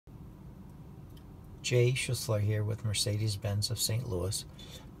Jay Schussler here with Mercedes-Benz of St. Louis.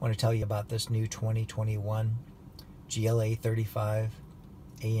 I want to tell you about this new 2021 GLA35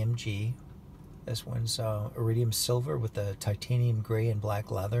 AMG. This one's iridium silver with a titanium gray and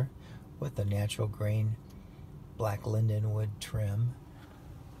black leather with a natural grain black linden wood trim,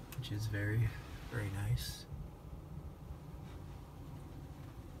 which is very, very nice.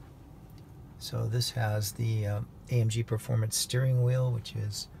 So this has the AMG Performance steering wheel, which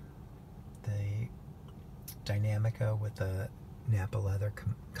is the Dynamica with a Napa leather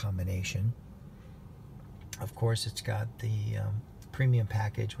combination. Of course, it's got the premium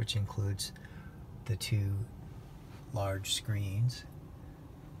package, which includes the two large screens.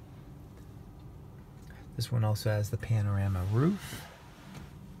 This one also has the panorama roof.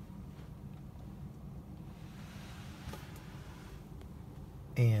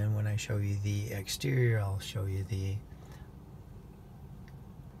 And when I show you the exterior, I'll show you the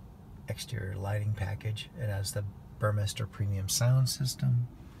exterior lighting package. It has the Burmester premium sound system,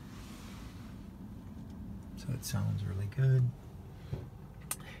 so it sounds really good.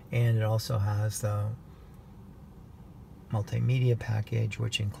 And it also has the multimedia package,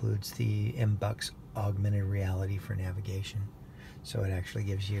 which includes the MBUX augmented reality for navigation. So it actually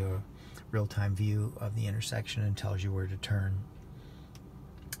gives you a real-time view of the intersection and tells you where to turn.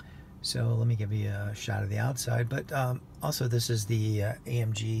 So let me give you a shot of the outside. But also, this is the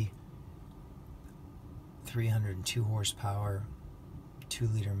AMG 302 horsepower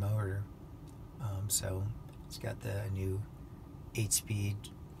 2-liter motor. So it's got the new 8-speed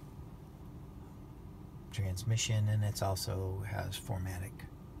transmission, and it's also has 4MATIC.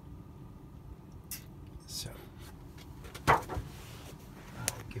 So I'll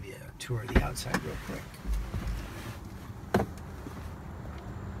give you a tour of the outside real quick.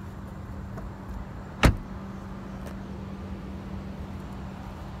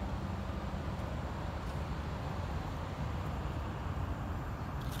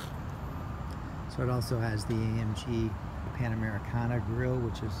 So it also has the AMG Panamericana grille,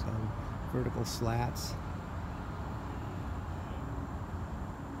 which is vertical slats.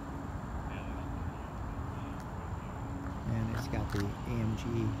 And it's got the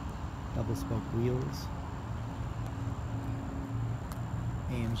AMG double spoke wheels,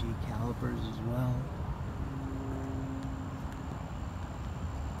 AMG calipers as well.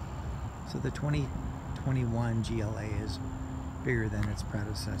 So the 2021 GLA is bigger than its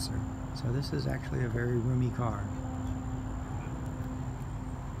predecessor. So this is actually a very roomy car.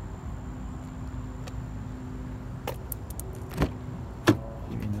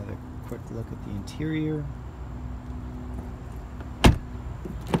 Give you another quick look at the interior.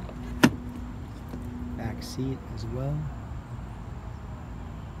 Back seat as well.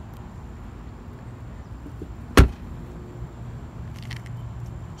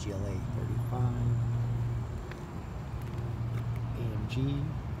 GLA35 AMG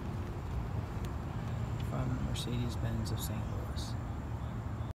from Mercedes-Benz of St. Louis.